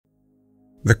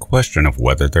The question of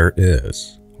whether there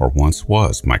is, or once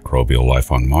was, microbial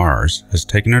life on Mars has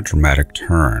taken a dramatic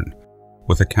turn,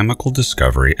 with a chemical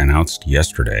discovery announced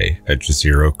yesterday at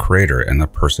Jezero Crater and the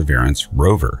Perseverance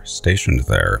rover stationed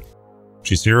there.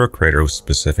 Jezero Crater was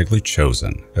specifically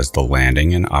chosen as the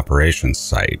landing and operations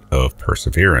site of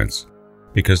Perseverance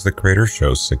because the crater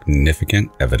shows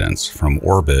significant evidence from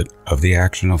orbit of the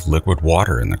action of liquid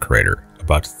water in the crater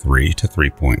about 3 to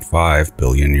 3.5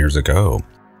 billion years ago.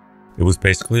 It was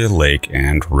basically a lake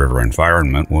and river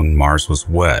environment when Mars was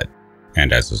wet,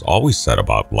 and as is always said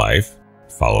about life,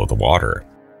 follow the water.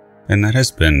 And that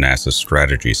has been NASA's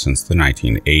strategy since the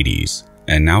 1980s,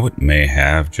 and now it may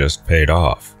have just paid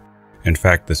off. In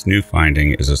fact, this new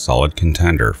finding is a solid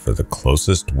contender for the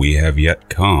closest we have yet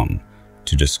come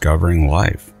to discovering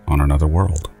life on another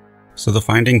world. So the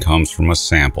finding comes from a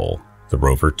sample the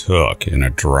rover took in a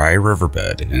dry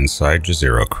riverbed inside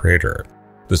Jezero Crater.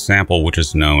 The sample, which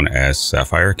is known as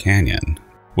Sapphire Canyon,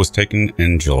 was taken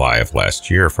in July of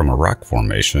last year from a rock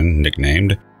formation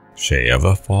nicknamed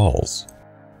Jezero Falls.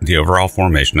 The overall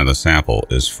formation of the sample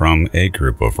is from a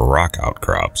group of rock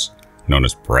outcrops known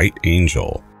as Bright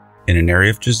Angel in an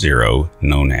area of Jezero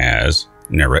known as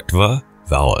Neretva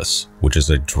Vallis, which is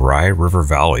a dry river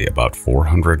valley about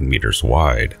 400 meters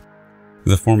wide.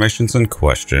 The formations in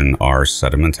question are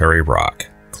sedimentary rock,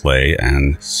 clay,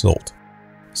 and silt.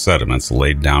 Sediments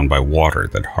laid down by water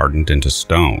that hardened into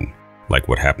stone, like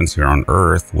what happens here on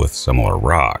Earth with similar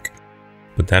rock.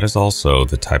 But that is also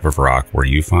the type of rock where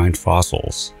you find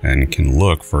fossils and can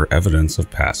look for evidence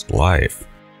of past life.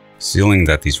 Sealing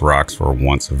that these rocks were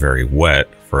once very wet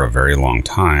for a very long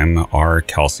time are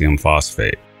calcium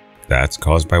phosphate. That's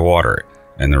caused by water,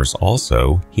 and there's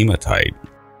also hematite.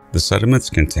 The sediments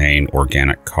contain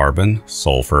organic carbon,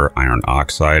 sulfur, iron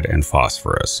oxide, and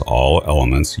phosphorus, all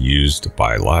elements used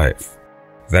by life.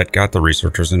 That got the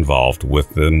researchers involved with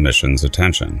the mission's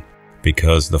attention,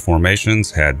 because the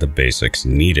formations had the basics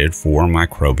needed for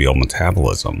microbial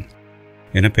metabolism.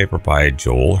 In a paper by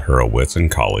Joel Hurowitz and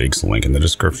colleagues, link in the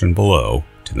description below,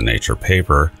 to the Nature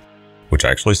paper, which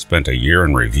actually spent a year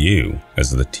in review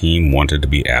as the team wanted to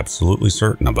be absolutely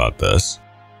certain about this,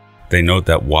 they note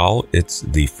that while it's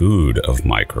the food of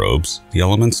microbes, the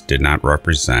elements did not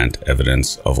represent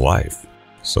evidence of life,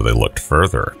 so they looked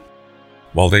further.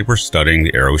 While they were studying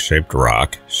the arrow-shaped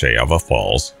rock, Jezero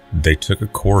Falls, they took a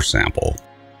core sample,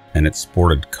 and it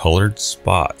sported colored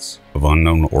spots of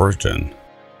unknown origin.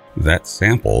 That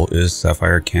sample is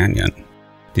Sapphire Canyon.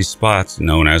 These spots,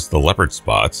 known as the leopard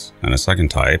spots, and a second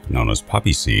type, known as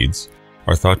poppy seeds,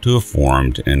 are thought to have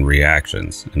formed in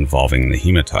reactions involving the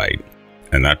hematite,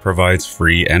 and that provides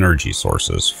free energy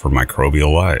sources for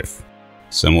microbial life.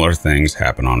 Similar things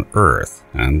happen on Earth,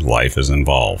 and life is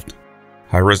involved.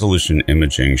 High-resolution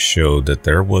imaging showed that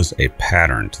there was a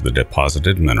pattern to the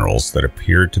deposited minerals that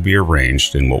appeared to be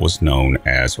arranged in what was known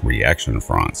as reaction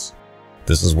fronts.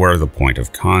 This is where the point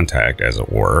of contact, as it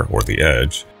were, or the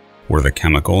edge, where the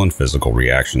chemical and physical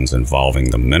reactions involving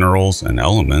the minerals and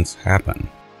elements happen.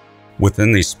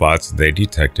 Within these spots, they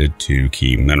detected two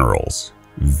key minerals: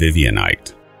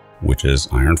 vivianite, which is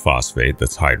iron phosphate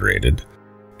that's hydrated,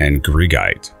 and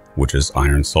greigite, which is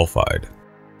iron sulfide.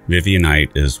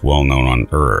 Vivianite is well known on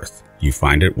Earth. You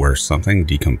find it where something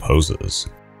decomposes,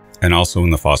 and also in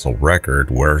the fossil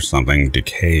record where something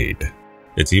decayed.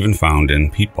 It's even found in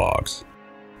peat bogs.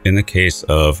 In the case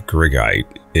of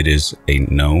greigite, it is a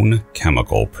known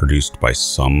chemical produced by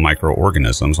some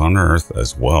microorganisms on Earth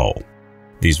as well.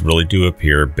 These really do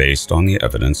appear based on the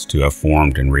evidence to have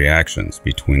formed in reactions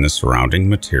between the surrounding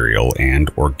material and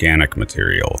organic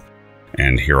material.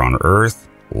 And here on Earth,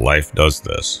 life does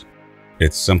this.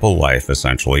 It's simple life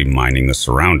essentially mining the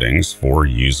surroundings for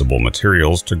usable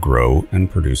materials to grow and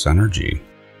produce energy.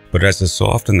 But as is so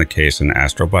often the case in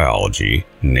astrobiology,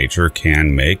 nature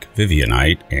can make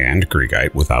vivianite and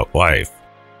greigite without life.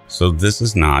 So this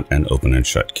is not an open and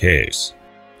shut case.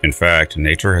 In fact,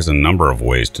 nature has a number of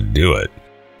ways to do it.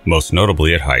 Most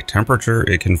notably, at high temperature,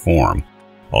 it can form,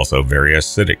 also very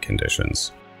acidic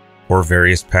conditions, or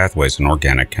various pathways in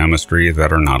organic chemistry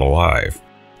that are not alive.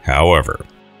 However,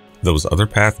 those other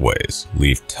pathways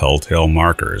leave telltale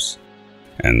markers,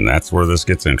 and that's where this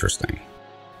gets interesting.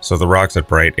 So the rocks at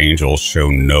Bright Angel show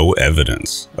no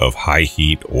evidence of high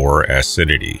heat or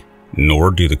acidity, nor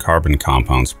do the carbon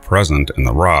compounds present in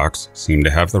the rocks seem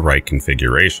to have the right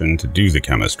configuration to do the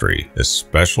chemistry,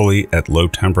 especially at low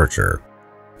temperature.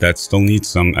 That still needs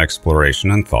some exploration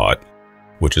and thought,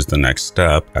 which is the next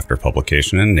step after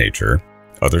publication in Nature.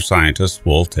 Other scientists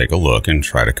will take a look and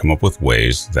try to come up with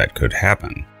ways that could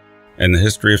happen. And the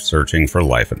history of searching for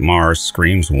life at Mars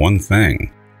screams one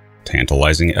thing: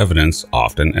 Tantalizing evidence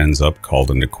often ends up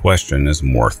called into question as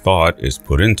more thought is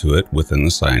put into it within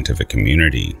the scientific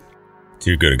community.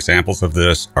 Two good examples of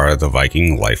this are the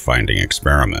Viking life-finding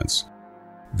experiments.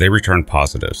 They returned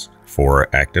positives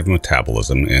for active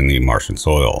metabolism in the Martian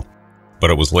soil,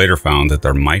 but it was later found that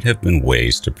there might have been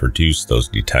ways to produce those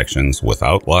detections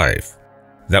without life.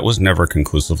 That was never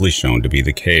conclusively shown to be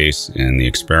the case in the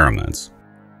experiments.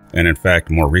 And in fact,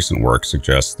 more recent work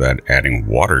suggests that adding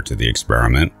water to the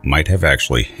experiment might have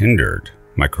actually hindered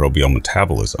microbial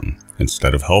metabolism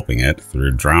instead of helping it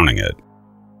through drowning it.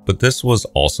 But this was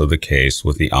also the case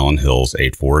with the Allen Hills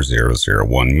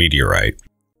 84001 meteorite,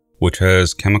 which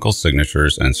has chemical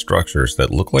signatures and structures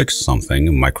that look like something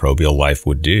microbial life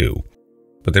would do.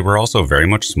 But they were also very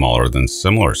much smaller than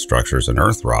similar structures in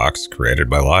Earth rocks created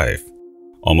by life.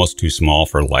 Almost too small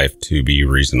for life to be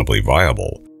reasonably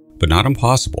viable. But not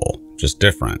impossible, just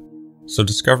different. So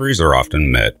discoveries are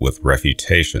often met with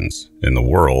refutations in the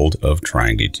world of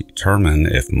trying to determine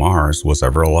if Mars was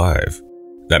ever alive.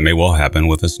 That may well happen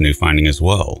with this new finding as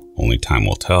well, only time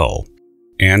will tell.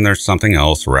 And there's something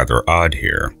else rather odd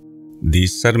here.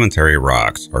 These sedimentary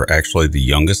rocks are actually the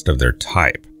youngest of their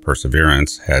type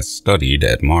Perseverance has studied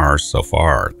at Mars so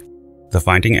far. The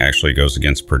finding actually goes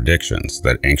against predictions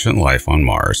that ancient life on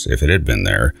Mars, if it had been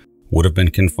there, would have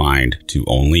been confined to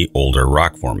only older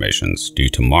rock formations due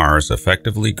to Mars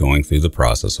effectively going through the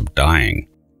process of dying.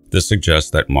 This suggests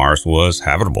that Mars was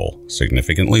habitable,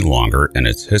 significantly longer in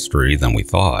its history than we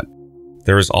thought.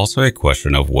 There is also a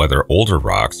question of whether older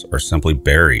rocks are simply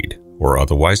buried or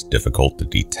otherwise difficult to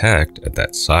detect at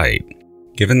that site.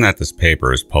 Given that this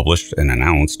paper is published and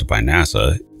announced by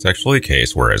NASA, it's actually a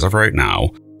case where, as of right now,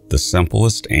 the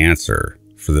simplest answer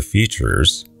for the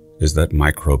features is that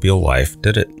microbial life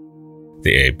did it.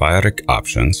 The abiotic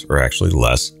options are actually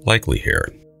less likely here.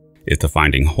 If the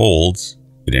finding holds,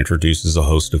 it introduces a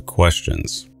host of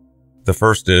questions. The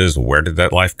first is, where did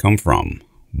that life come from?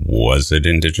 Was it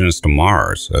indigenous to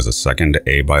Mars as a second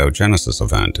abiogenesis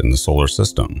event in the solar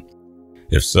system?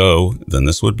 If so, then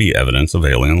this would be evidence of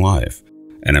alien life.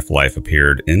 And if life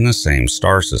appeared in the same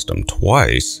star system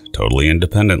twice, totally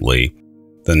independently,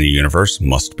 then the universe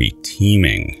must be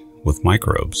teeming with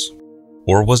microbes.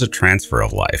 Or was it transfer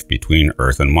of life between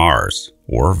Earth and Mars,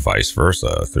 or vice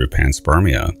versa through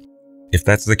panspermia? If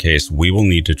that's the case, we will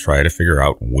need to try to figure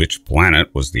out which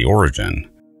planet was the origin.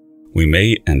 We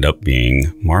may end up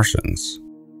being Martians.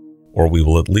 Or we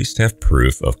will at least have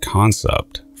proof of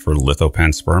concept for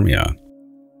lithopanspermia,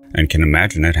 and can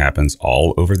imagine it happens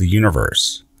all over the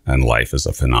universe, and life is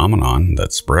a phenomenon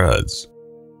that spreads.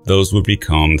 Those would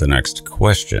become the next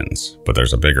questions, but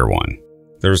there's a bigger one.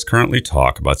 There is currently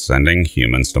talk about sending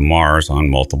humans to Mars on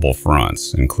multiple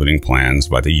fronts, including plans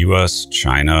by the US,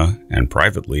 China, and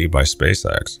privately by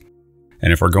SpaceX.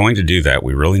 And if we're going to do that,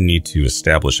 we really need to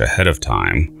establish ahead of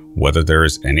time whether there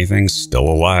is anything still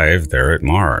alive there at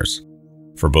Mars,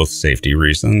 for both safety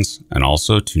reasons and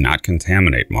also to not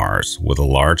contaminate Mars with a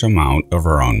large amount of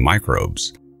our own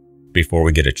microbes, before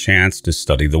we get a chance to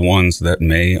study the ones that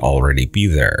may already be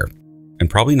there. And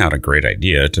probably not a great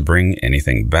idea to bring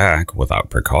anything back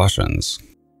without precautions.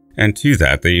 And to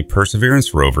that, the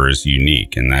Perseverance rover is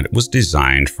unique in that it was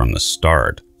designed from the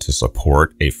start to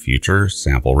support a future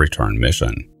sample return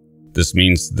mission. This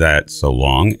means that so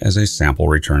long as a sample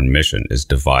return mission is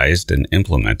devised and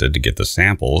implemented to get the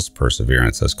samples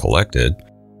Perseverance has collected,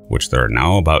 which there are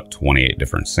now about 28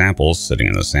 different samples sitting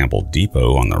in the sample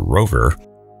depot on the rover,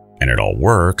 and it all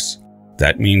works,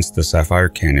 that means the Sapphire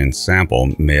Canyon Sample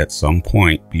may at some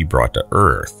point be brought to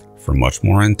Earth for much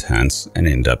more intense and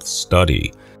in-depth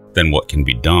study than what can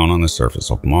be done on the surface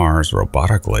of Mars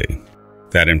robotically.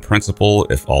 That in principle,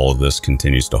 if all of this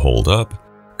continues to hold up,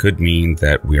 could mean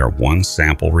that we are one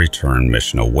sample return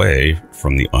mission away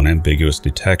from the unambiguous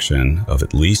detection of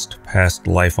at least past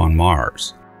life on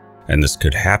Mars. And this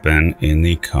could happen in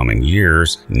the coming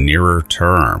years, nearer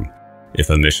term,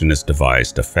 if a mission is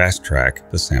devised to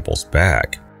fast-track the samples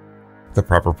back. The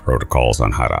proper protocols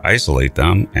on how to isolate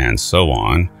them, and so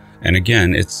on. And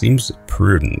again, it seems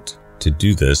prudent to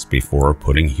do this before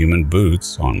putting human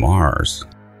boots on Mars.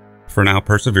 For now,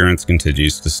 Perseverance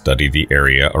continues to study the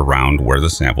area around where the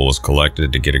sample was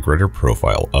collected to get a greater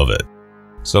profile of it.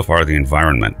 So far, the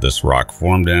environment this rock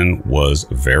formed in was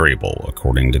variable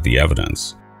according to the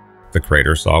evidence. The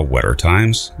crater saw wetter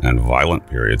times and violent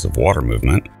periods of water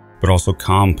movement, but also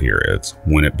calm periods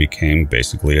when it became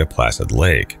basically a placid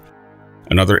lake.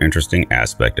 Another interesting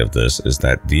aspect of this is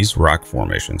that these rock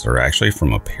formations are actually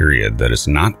from a period that is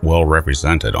not well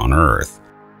represented on Earth.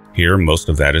 Here, most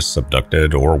of that is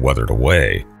subducted or weathered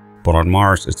away, but on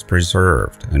Mars it's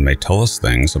preserved and may tell us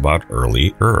things about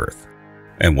early Earth.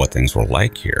 and what things were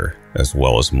like here, as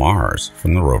well as Mars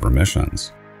from the rover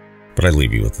missions. But I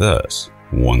leave you with this.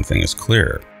 One thing is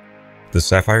clear. The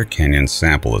Sapphire Canyon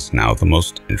Sample is now the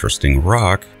most interesting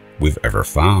rock we've ever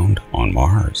found on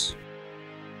Mars.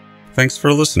 Thanks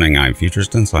for listening. I'm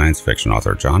futurist and science fiction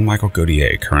author John Michael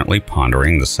Godier, currently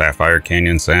pondering the Sapphire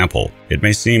Canyon Sample. It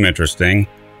may seem interesting,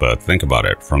 but think about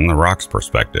it from the rock's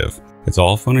perspective. It's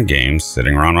all fun and games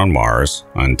sitting around on Mars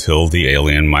until the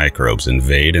alien microbes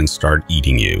invade and start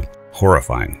eating you.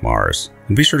 Horrifying Mars.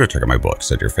 And be sure to check out my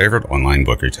books at your favorite online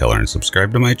book retailer and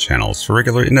subscribe to my channels for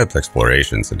regular in-depth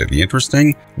explorations into the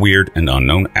interesting, weird, and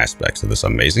unknown aspects of this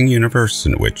amazing universe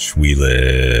in which we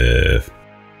live.